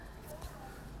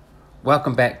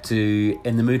Welcome back to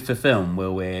In the Mood for Film,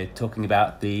 where we're talking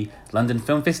about the London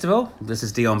Film Festival. This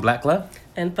is Dion Blackler.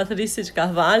 And Patrícia de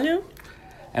Carvalho.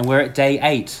 And we're at day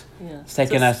 8. Yeah. It's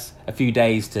taken us a few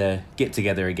days to get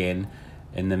together again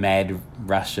in the mad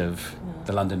rush of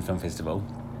the London Film Festival.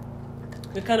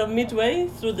 We're kind of midway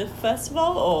through the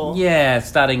festival, or? Yeah,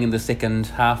 starting in the second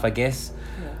half, I guess.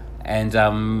 Yeah.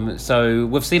 And so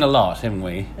we've seen a lot, haven't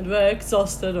we? And we're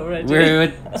exhausted already.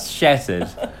 We're shattered.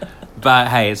 But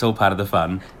hey, it's all part of the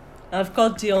fun. I've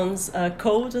got Dion's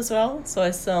cold as well, so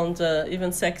I sound even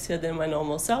sexier than my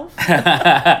normal self.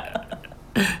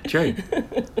 True.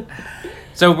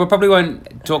 So we probably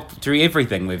won't talk through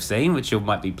everything we've seen, which you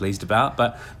might be pleased about,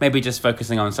 but maybe just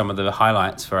focusing on some of the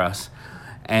highlights for us.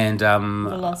 And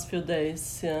the last few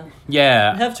days, yeah.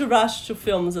 Yeah. We have to rush to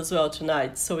films as well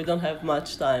tonight, so we don't have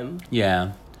much time.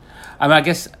 Yeah. I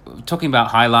guess, talking about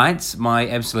highlights, my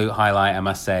absolute highlight, I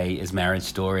must say, is Marriage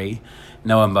Story.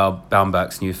 Noah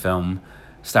Baumbach's new film,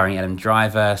 starring Adam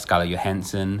Driver, Scarlett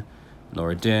Johansson,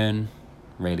 Laura Dern,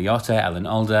 Ray Liotta, Alan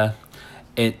Alda.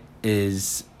 It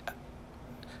is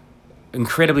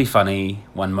incredibly funny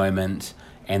one moment,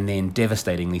 and then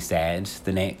devastatingly sad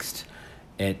the next.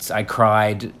 I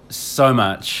cried so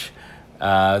much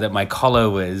that my collar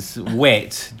was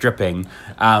wet, dripping.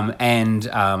 And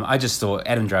I just thought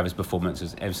Adam Driver's performance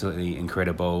was absolutely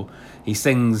incredible. He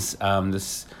sings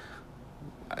this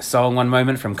song one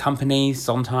moment from Company,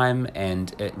 Sondheim,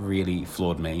 and it really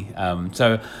floored me.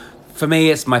 So for me,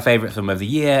 it's my favourite film of the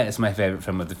year. It's my favourite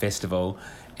film of the festival,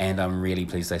 and I'm really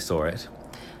pleased I saw it.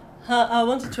 I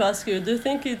wanted to ask you, do you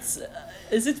think is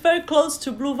it very close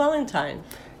to Blue Valentine?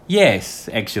 Yes,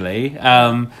 actually. There's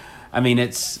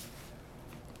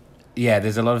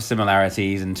a lot of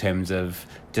similarities in terms of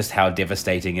just how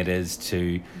devastating it is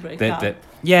to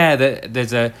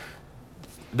there's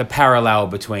the parallel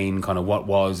between kind of what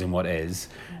was and what is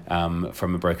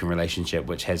from a broken relationship,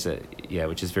 which is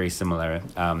very similar.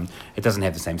 It doesn't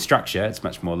have the same structure; it's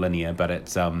much more linear, but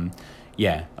it's I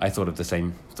thought of the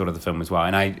film as well,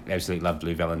 and I absolutely love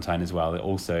Blue Valentine as well. I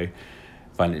also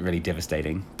find it really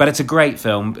devastating, but it's a great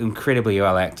film, incredibly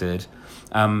well acted.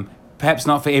 Perhaps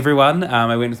not for everyone.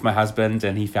 I went with my husband,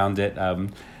 and he found it a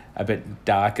bit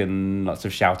dark and lots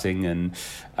of shouting, and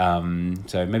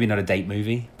so maybe not a date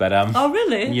movie. But oh,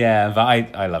 really? Yeah,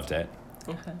 but I loved it.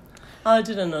 Okay, I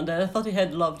didn't know that. I thought he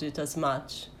had loved it as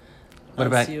much. What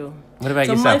about you? What about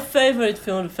so yourself? My favorite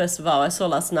film of the festival I saw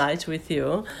last night with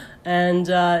you, and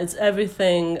it's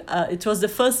everything. It was the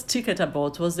first ticket I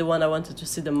bought. Was the one I wanted to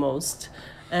see the most.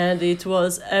 And it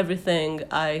was everything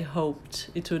I hoped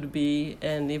it would be,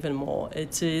 and even more.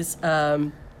 It is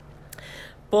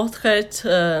Portrait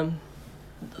of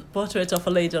a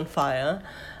Lady on Fire,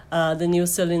 the new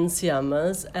Celine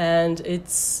Sciamma's, and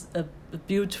it's a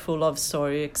beautiful love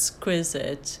story,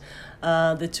 exquisite.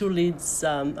 The two leads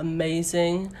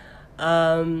amazing.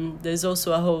 There's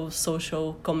also a whole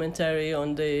social commentary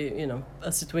on the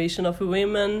a situation of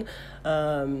women.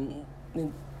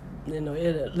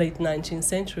 Late 19th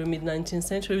century, mid 19th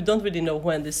century. We don't really know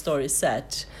when this story is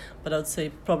set, but I'd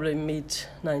say probably mid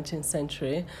 19th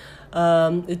century.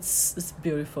 It's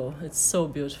beautiful. It's so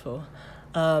beautiful,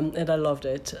 and I loved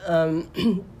it. So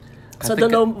I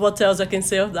don't know what else I can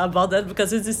say about that,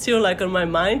 because it's still like on my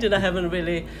mind, and I haven't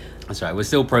really. That's right. We're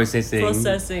still processing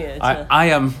it.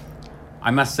 I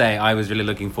must say I was really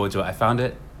looking forward to it. I found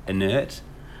it inert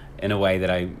in a way that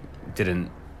I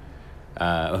didn't.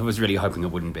 I was really hoping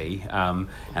it wouldn't be, and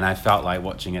I felt like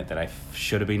watching it that I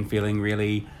should have been feeling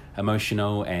really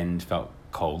emotional and felt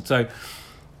cold. So,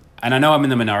 and I know I'm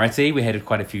in the minority. We had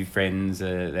quite a few friends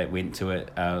that went to it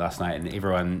last night, and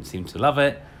everyone seemed to love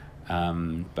it.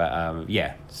 So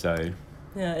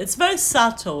it's very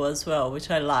subtle as well,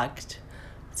 which I liked.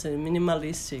 It's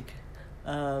minimalistic,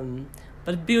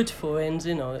 but beautiful, and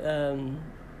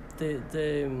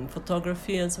the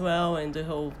photography as well, and the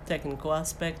whole technical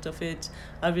aspect of it.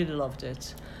 I really loved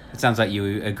it. It sounds like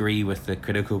you agree with the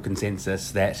critical consensus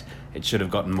that it should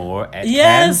have gotten more at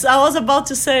Yes, Cannes. I was about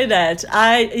to say that.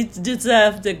 It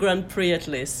deserved the Grand Prix at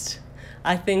least.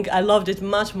 I think I loved it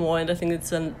much more, and I think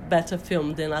it's a better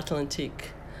film than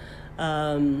Atlantique.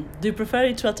 Do you prefer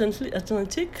it to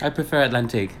Atlantique? I prefer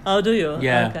Atlantique. Oh, do you?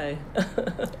 Yeah. Okay.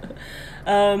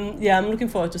 I'm looking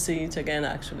forward to seeing it again,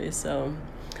 actually. So.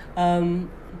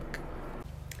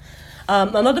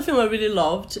 Another film I really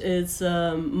loved is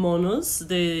Monos,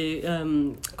 the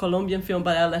Colombian film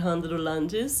by Alejandro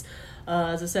Landes.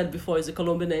 As I said before, it's a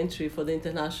Colombian entry for the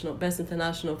Best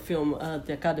International Film at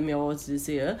the Academy Awards this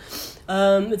year.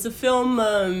 It's a film,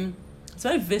 it's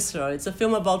very visceral. It's a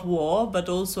film about war, but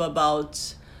also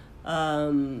about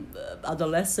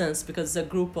adolescents, because it's a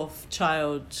group of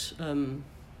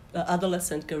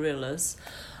adolescent guerrillas.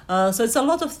 So it's a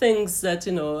lot of things that,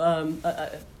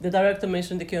 the director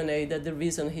mentioned in the Q&A that the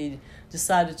reason he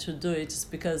decided to do it is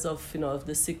because of, of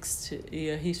the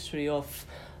 6-year history of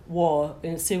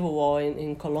civil war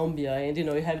in Colombia. And,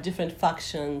 you have different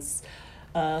factions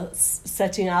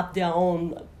setting up their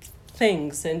own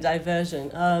things and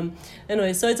diversion.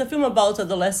 Anyway, so it's a film about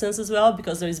adolescence as well,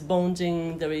 because there is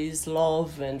bonding, there is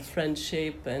love and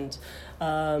friendship and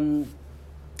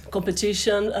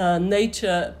competition.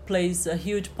 Nature plays a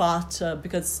huge part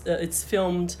because it's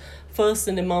filmed first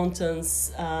in the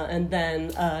mountains and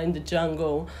then in the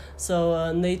jungle.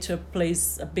 So nature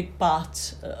plays a big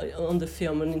part on the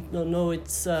film, and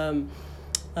its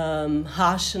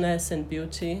harshness and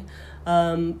beauty.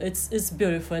 It's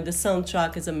beautiful, and the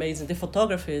soundtrack is amazing. The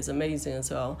photography is amazing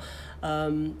as well.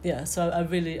 So I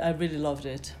really loved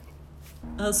it.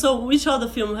 So which other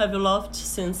film have you loved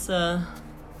since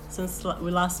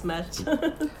we last met?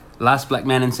 Last Black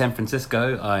Man in San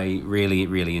Francisco, I really,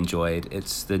 really enjoyed.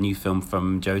 It's the new film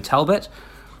from Joe Talbot.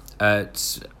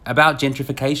 It's about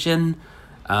gentrification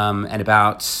and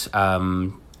about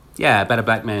a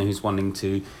black man who's wanting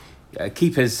to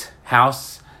keep his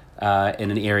house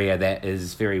in an area that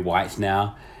is very white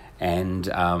now. And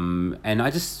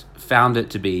I just found it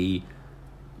to be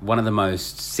one of the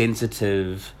most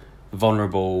sensitive,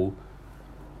 vulnerable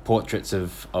portraits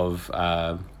of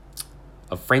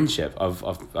friendship,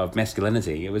 of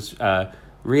masculinity. It was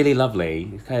really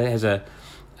lovely. It kind of has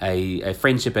a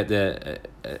friendship at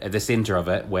the center of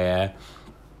it, where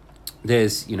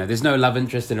there's no love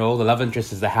interest at all. The love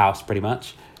interest is the house, pretty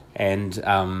much, and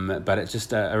but it's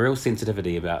just a real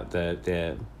sensitivity about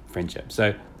their friendship.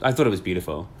 So I thought it was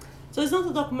beautiful. So it's not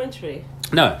a documentary?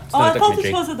 No, it's not I a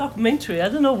documentary. thought it was a documentary. I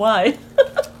don't know why.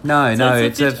 No,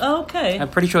 okay. I'm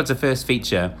pretty sure it's a first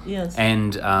feature. Yes.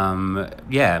 And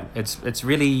it's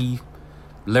really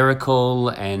lyrical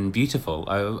and beautiful.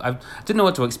 I didn't know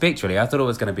what to expect, really. I thought it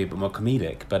was going to be a bit more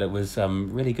comedic, but it was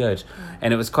really good.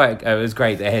 And it was great.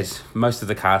 They had most of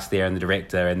the cast there, and the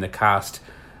director, and the cast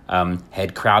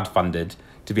had crowdfunded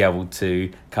to be able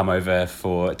to come over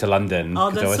to London. Oh,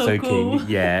 that's I was so cool. keen.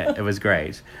 Yeah, it was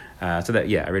great. I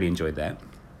really enjoyed that.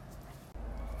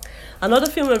 Another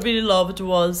film I really loved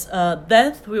was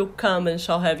Death Will Come and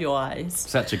Shall Have Your Eyes.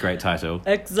 Such a great title.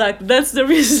 Exactly. That's the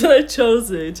reason I chose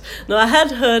it. Now, I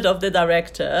had heard of the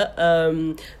director,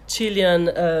 Chilean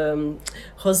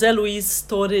José Luis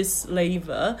Torres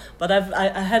Leiva, but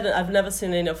I've never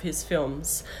seen any of his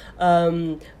films.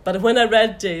 But when I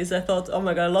read this, I thought, oh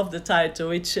my God, I love the title,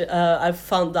 which I've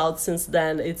found out since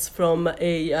then. It's from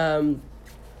a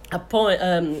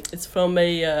poem. It's from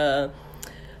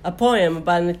a poem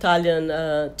by an Italian,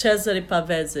 Cesare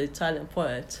Pavese, Italian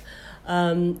poet.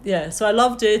 So I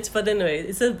loved it. But anyway,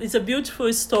 it's a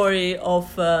beautiful story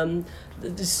of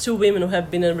these two women who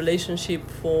have been in a relationship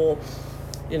for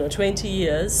 20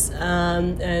 years,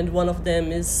 and one of them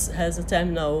has a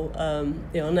terminal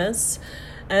illness,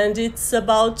 and it's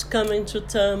about coming to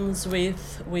terms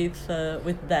with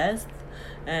death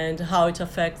and how it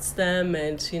affects them,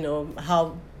 and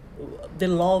how the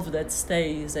love that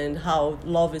stays, and how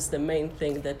love is the main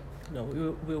thing that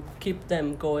will keep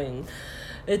them going.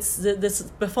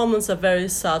 This performance are very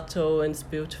subtle and it's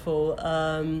beautiful.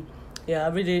 I'm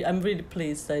really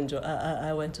pleased.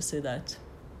 I went to see that.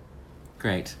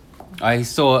 Great. I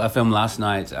saw a film last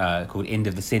night called End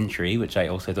of the Century, which I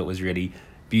also thought was really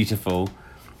beautiful.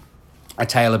 A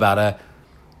tale about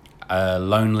a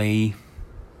lonely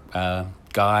gay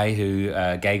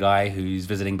guy who's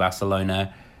visiting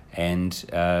Barcelona, and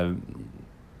kind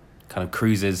of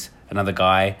cruises another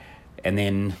guy, and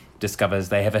then discovers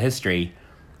they have a history.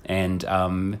 And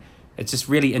it's just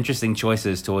really interesting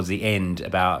choices towards the end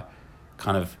about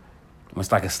kind of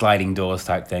almost like a sliding doors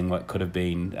type thing, what could have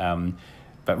been,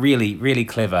 but really, really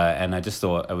clever. And I just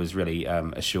thought it was really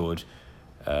assured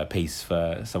piece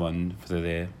for someone for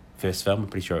their first film. I'm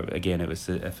pretty sure, again, it was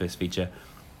a first feature.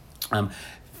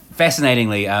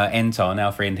 Fascinatingly, Anton,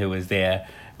 our friend who was there,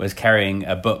 was carrying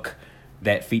a book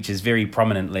that features very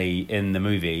prominently in the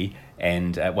movie,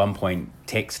 and at one point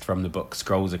text from the book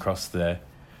scrolls across the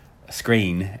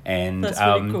screen, and that's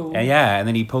really cool. And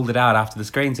then he pulled it out after the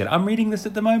screen and said, "I'm reading this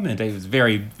at the moment." It was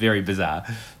very, very bizarre,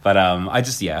 but I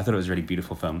thought it was a really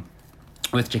beautiful film,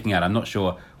 worth checking out. I'm not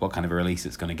sure what kind of a release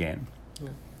it's going to get. Yeah.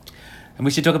 And we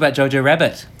should talk about Jojo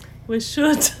Rabbit. We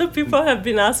should. People have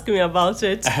been asking me about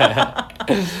it.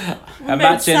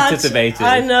 much anticipated.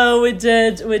 I know we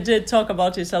did talk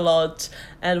about it a lot,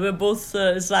 and we're both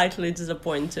slightly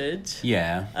disappointed.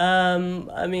 Yeah.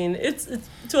 I mean, it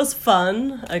was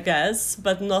fun, I guess,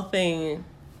 but nothing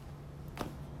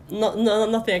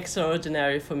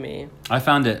extraordinary for me. I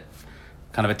found it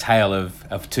kind of a tale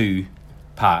of two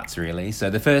parts, really. So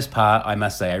the first part, I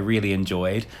must say, I really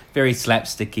enjoyed. Very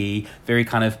slapsticky, very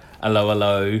kind of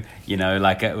hello, you know,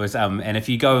 like it was. And if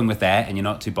you're going with that and you're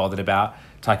not too bothered about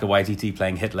Taika Waititi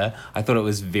playing Hitler, I thought it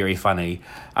was very funny.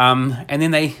 And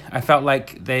then I felt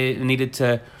like they needed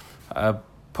to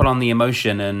put on the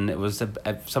emotion, and it was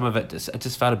some of it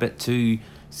just felt a bit too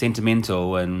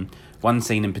sentimental. And one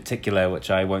scene in particular, which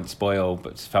I won't spoil,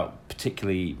 but felt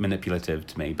particularly manipulative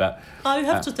to me. But you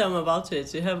have to tell me about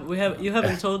it. You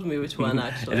haven't told me which one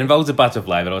actually. It involves a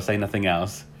butterfly, but I'll say nothing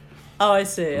else. Oh, I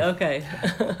see. Okay.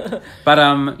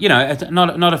 But you know, it's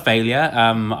not a failure.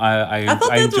 I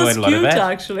thought I that enjoyed was a lot cute, of it.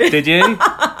 actually. Did you?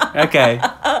 Okay.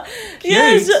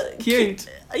 Yes, Cute.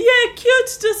 Yeah,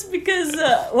 cute. Just because.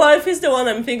 Well, if it's the one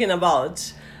I'm thinking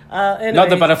about. Anyway. Not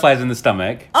the butterflies in the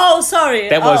stomach. Oh, sorry.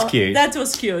 That was cute. That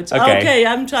was cute. Okay. Okay,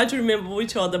 I'm trying to remember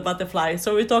which other butterfly.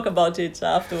 So we'll talk about it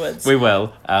afterwards. We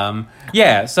will.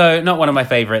 Yeah. So not one of my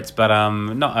favorites, but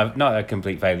not a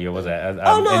complete failure, was it?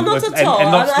 No, not at all.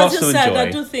 And lots as to you said, enjoy.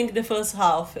 I do think the first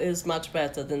half is much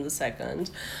better than the second.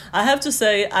 I have to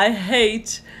say, I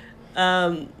hate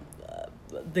the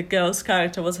girl's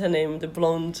character. What's her name? The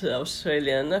blonde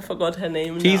Australian. I forgot her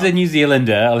name. She's now. a New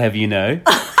Zealander, I'll have you know.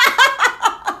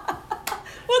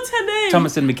 What's her name?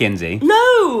 Thomasin McKenzie.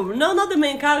 No, not the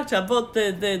main character, but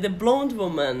the blonde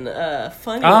woman,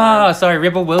 funny Ah, sorry,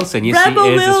 Rebel Wilson. Yes, Rebel she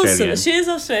is Wilson. Australian. She is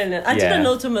Australian. I Yeah. didn't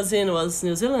know Thomasin was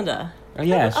New Zealander. Oh,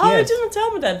 yeah, she you is. didn't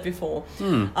tell me that before.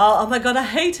 Oh my god, I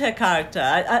hate her character.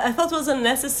 I thought it was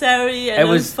unnecessary and It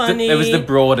was funny. it was the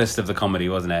broadest of the comedy,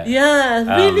 wasn't it?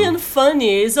 Yeah, really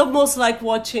unfunny. It's almost like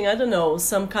watching, I don't know,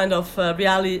 some kind of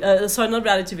reality, not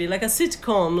reality TV, like a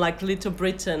sitcom like Little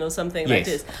Britain or something like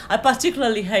Yes. this. I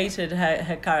particularly hated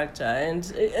her character, and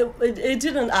it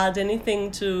didn't add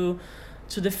anything to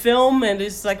the film, and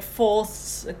it's like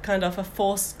kind of a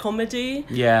forced comedy.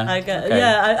 Yeah. Okay.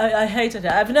 I hated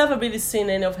her. I've never really seen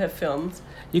any of her films.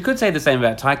 You could say the same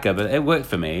about Taika, but it worked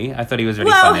for me. I thought he was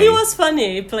really Well, funny. he was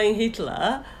funny playing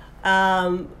Hitler.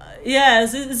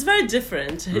 Yes, it's very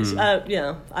different.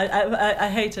 I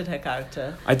hated her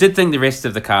character. I did think the rest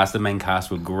of the main cast,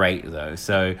 were great though.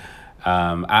 So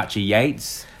Archie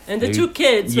Yates. And the two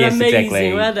kids were amazing,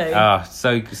 exactly. weren't they? Oh,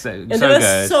 so And good. they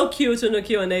were so cute in the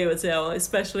Q&A as well,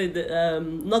 especially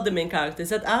not the main character. Is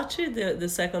that Archie, the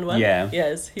second one? Yeah.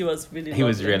 Yes, he was really He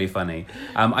was lovely. really funny.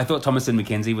 I thought Thomasin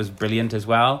McKenzie was brilliant as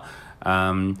well.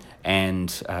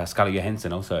 And Scarlett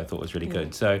Johansson also I thought was really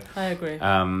good. So I agree.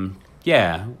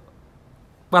 yeah,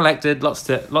 well acted, lots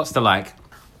to like.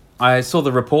 I saw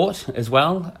The Report as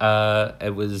well.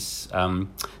 It was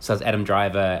stars Adam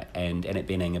Driver and Annette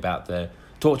Bening about the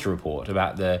torture report,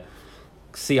 about the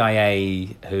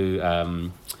CIA who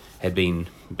had been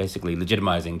basically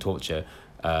legitimizing torture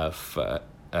for.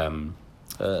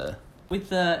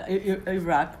 With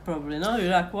Iraq, probably, no?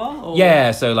 Iraq war? Or?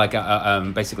 Yeah, so like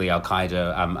basically Al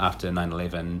Qaeda after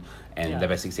 9/11, and Yeah. they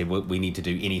basically said we need to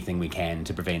do anything we can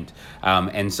to prevent.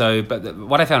 And so, but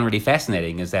what I found really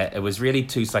fascinating is that it was really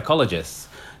two psychologists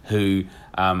who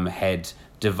had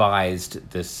devised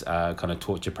this kind of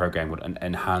torture program called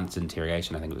enhanced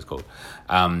interrogation, I think it was called,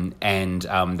 and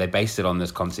they based it on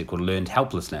this concept called learned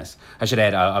helplessness. I should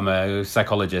add, I'm a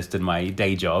psychologist in my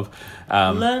day job.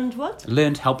 Learned what?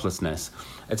 Learned helplessness.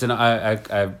 It's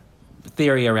a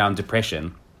theory around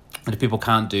depression, and if people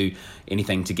can't do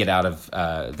anything to get out of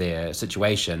their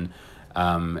situation,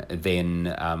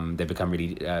 then they become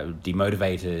really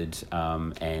demotivated,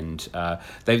 and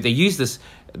they use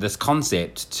this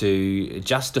concept to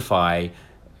justify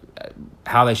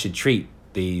how they should treat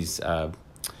these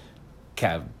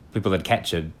people that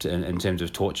captured in terms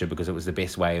of torture, because it was the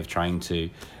best way of trying to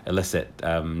elicit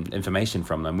information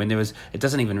from them. When it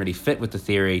doesn't even really fit with the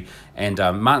theory. And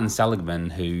Martin Seligman,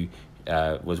 who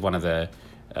was one of the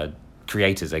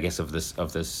creators, I guess, of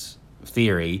this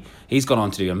theory, he's gone on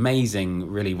to do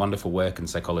amazing, really wonderful work in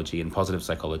psychology and positive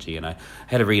psychology, and I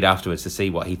had to read afterwards to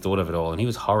see what he thought of it all, and he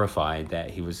was horrified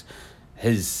that the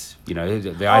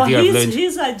idea of learned...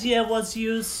 His idea was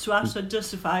used to actually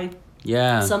justify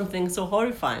something so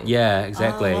horrifying. Yeah,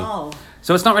 exactly. Oh, wow.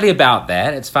 So it's not really about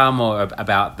that. It's far more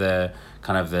about the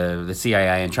kind of the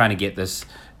CIA and trying to get this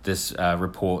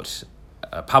report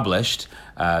published,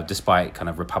 despite kind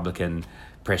of Republican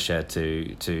pressure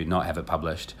to not have it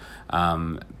published.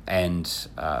 But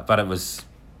it was,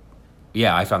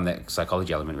 I found that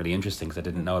psychology element really interesting because I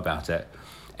didn't know about it.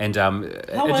 And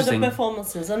how were the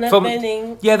performances? Annette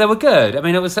Bening? Yeah, they were good. I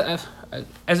mean, it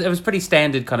was pretty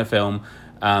standard kind of film.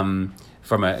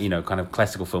 From a kind of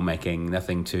classical filmmaking,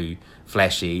 nothing too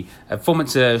flashy.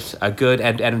 Performances are good.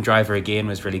 Adam Driver again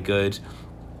was really good.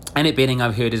 Annette Bening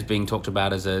I've heard is being talked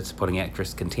about as a supporting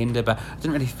actress contender, but I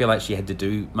didn't really feel like she had to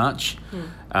do much.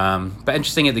 But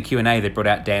interesting, at the Q&A they brought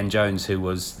out Dan Jones, who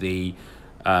was the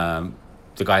guy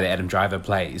that Adam Driver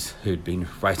plays, who'd been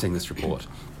writing this report.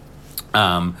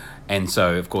 And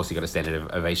so of course he got a standing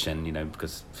ovation,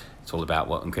 because it's all about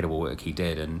what incredible work he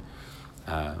did, and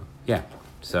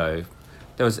so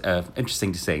that was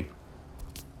interesting to see.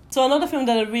 So another film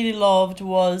that I really loved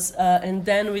was And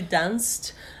Then We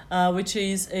Danced, which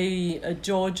is a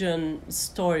Georgian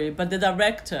story, but the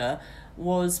director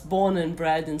was born and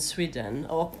bred in Sweden,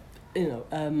 of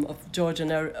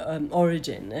Georgian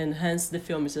origin, and hence the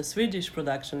film is a Swedish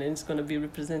production, and it's going to be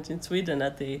representing Sweden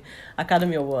at the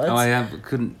Academy Awards. Oh, I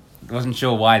wasn't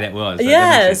sure why that was.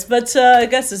 Yes, but I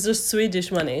guess it's just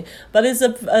Swedish money. But it's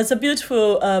a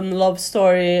beautiful love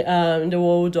story in the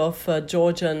world of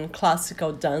Georgian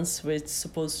classical dance, which is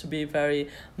supposed to be very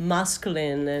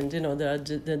masculine, and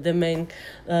the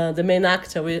main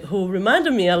actor who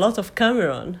reminded me a lot of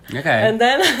Cameron. Okay. And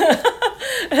then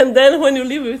and then when you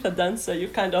live with a dancer, you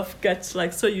kind of get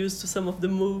so used to some of the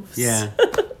moves. Yeah.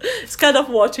 It's kind of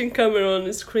watching Cameron on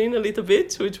the screen a little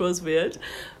bit, which was weird.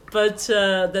 But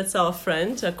that's our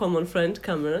friend, a common friend,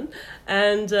 Cameron.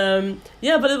 And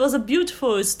but it was a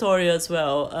beautiful story as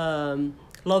well.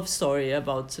 Love story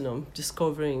about,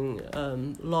 discovering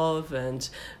love, and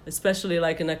especially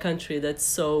in a country that's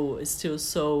still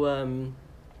so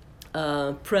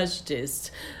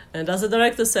prejudiced. And as the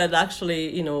director said,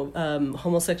 actually,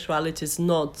 homosexuality is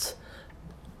not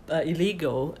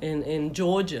illegal in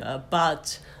Georgia,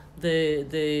 but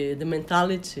the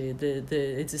mentality,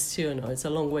 it's still, it's a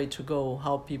long way to go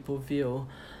how people view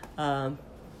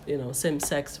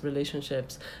same-sex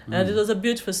relationships. And it was a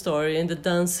beautiful story, and the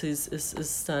dance is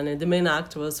stunning. The main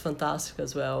actor was fantastic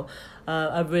as well.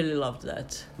 I really loved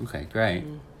that. Okay, great.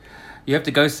 You have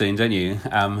to go soon, don't you?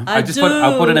 I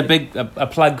put in a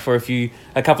plug for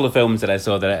a couple of films that I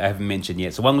saw that I haven't mentioned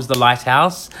yet. So one was The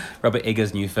Lighthouse, Robert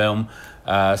Eggers' new film,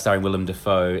 starring Willem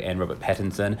Dafoe and Robert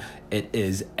Pattinson. It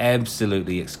is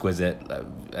absolutely exquisite.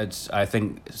 I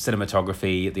think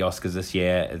cinematography at the Oscars this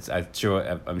year.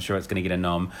 I'm sure it's going to get a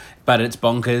nom, but it's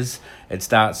bonkers. It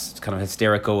starts kind of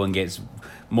hysterical and gets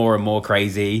more and more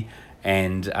crazy,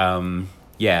 and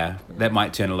that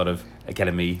might turn a lot of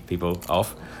Academy people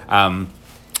off. It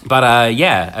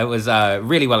was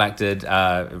really well acted,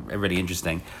 really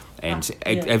interesting, and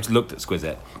it looked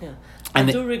exquisite. Yeah. I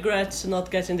do regret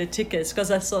not getting the tickets,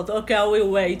 because I thought, okay, I will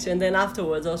wait, and then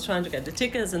afterwards I was trying to get the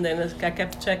tickets, and then I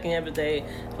kept checking every day.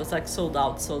 It was sold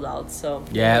out. So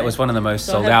it was one of the most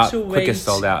quickest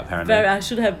sold out apparently. I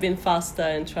should have been faster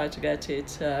and tried to get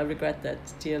it. I regret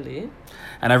that dearly.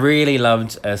 And I really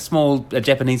loved a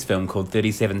Japanese film called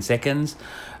 37 Seconds.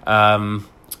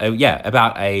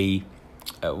 About a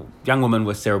young woman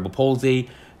with cerebral palsy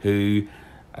who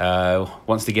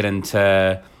wants to get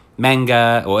into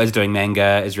manga, or is doing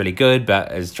manga, is really good,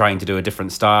 but is trying to do a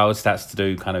different style, starts to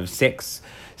do kind of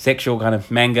sexual kind of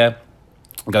manga,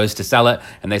 goes to sell it,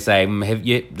 and they say,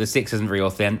 the sex isn't very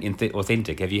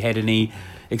authentic. Have you had any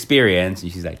experience?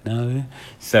 And she's like, no.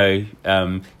 So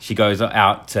she goes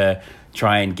out to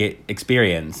try and get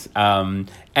experience,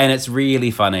 and it's really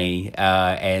funny,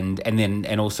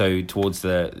 and also towards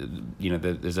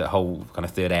there's a whole kind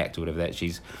of third act or whatever that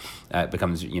she's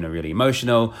becomes really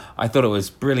emotional. I thought it was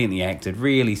brilliantly acted,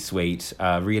 really sweet,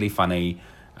 really funny.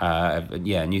 A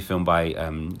new film by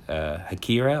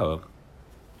Hakiri.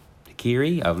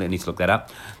 I need to look that up.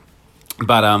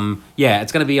 But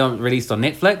it's going to be released on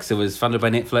Netflix. It was funded by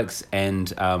Netflix,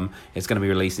 and it's going to be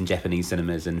released in Japanese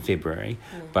cinemas in February.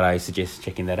 But I suggest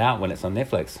checking that out when it's on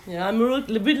Netflix. Yeah, I'm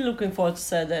really looking forward to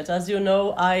say that. As you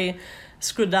know, I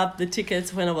screwed up the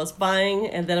tickets when I was buying,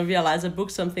 and then I realized I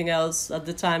booked something else at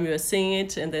the time you were seeing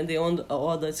it, and then the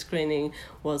other screening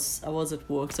I was at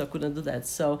work, so I couldn't do that.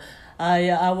 So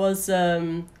I was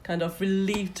kind of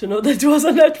relieved to know that it was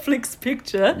a Netflix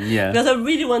picture, because I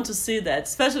really want to see that,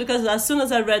 especially because as soon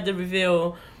as I read the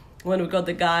review, when we got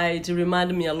the guide, it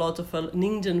reminded me a lot of an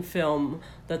Indian film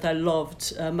that I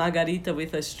loved, Margarita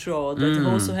with a Straw, that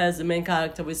also has the main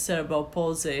character with cerebral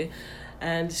palsy.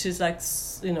 and she's like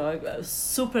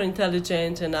super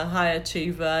intelligent and a high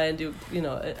achiever, and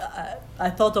I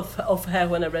thought of her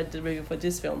when I read the review for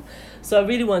this film, so I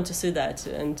really want to see that.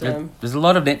 And there's a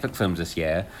lot of Netflix films this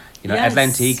year. Yes.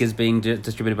 Atlantique is being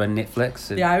distributed by Netflix.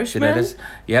 The Irishman?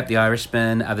 Yep, The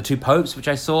Irishman. The Two Popes, which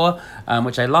I saw,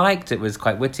 which I liked. It was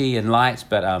quite witty and light,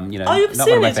 but you've not one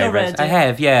seen of my it favorites. already? I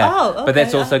have, yeah. Oh, okay. But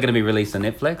that's also going to be released on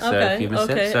Netflix, so if you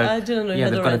missed it. So I didn't know you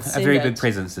had they've already got a seen very that. big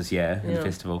presence this year in the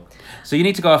festival. So you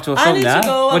need to go off to a I film need now. to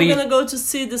go. I'm going to go to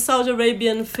see the Saudi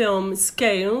Arabian film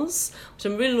Scales, which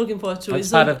I'm really looking forward to.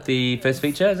 It's part of the first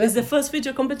feature, is it? It's the first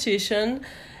feature competition,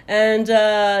 and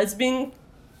it's been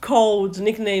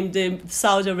nicknamed the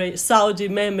Saudi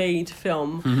mermaid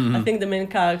film. Mm-hmm. I think the main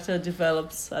character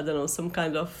develops, I don't know, some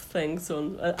kind of thing.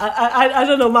 So I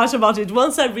don't know much about it.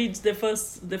 Once I read the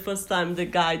first time the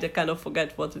guide, I kind of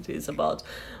forget what it is about,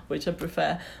 which I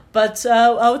prefer. But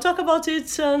I will talk about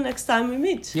it next time we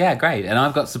meet. Yeah, great. And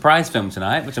I've got surprise film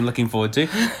tonight, which I'm looking forward to.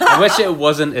 I wish it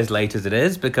wasn't as late as it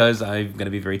is, because I'm going to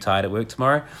be very tired at work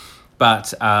tomorrow.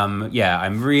 But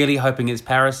I'm really hoping it's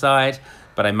Parasite.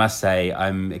 But I must say,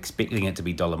 I'm expecting it to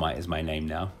be Dolomite is my name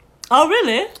now. Oh,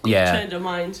 really? Yeah. Change your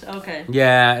mind. Okay.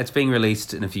 Yeah, it's being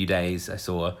released in a few days. I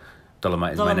saw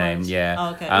Dolomite is my name. Yeah. Oh,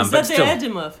 okay. Is that the Eddie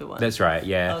Murphy one? That's right,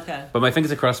 yeah. Okay. But my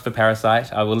fingers are crossed for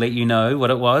Parasite. I will let you know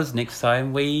what it was next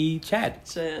time we chat.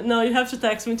 So, no, you have to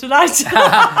text me tonight.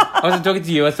 I wasn't talking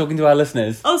to you, I was talking to our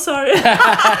listeners. Oh, sorry.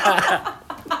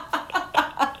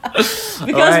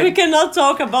 Because we cannot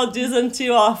talk about this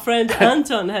until our friend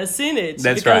Anton has seen it.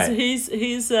 That's because right.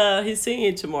 He's seeing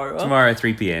it tomorrow. Tomorrow at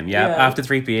 3 p.m. Yeah. After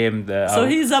 3 p.m. So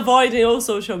he's avoiding all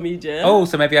social media. Oh,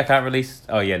 so maybe I can't release.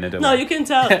 Oh yeah, no, don't worry. You can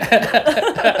tell.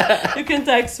 You can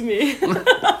text me.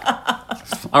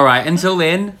 All right. Until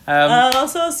then.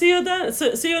 Also, see you then.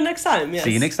 See you next time. Yes.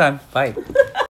 See you next time. Bye.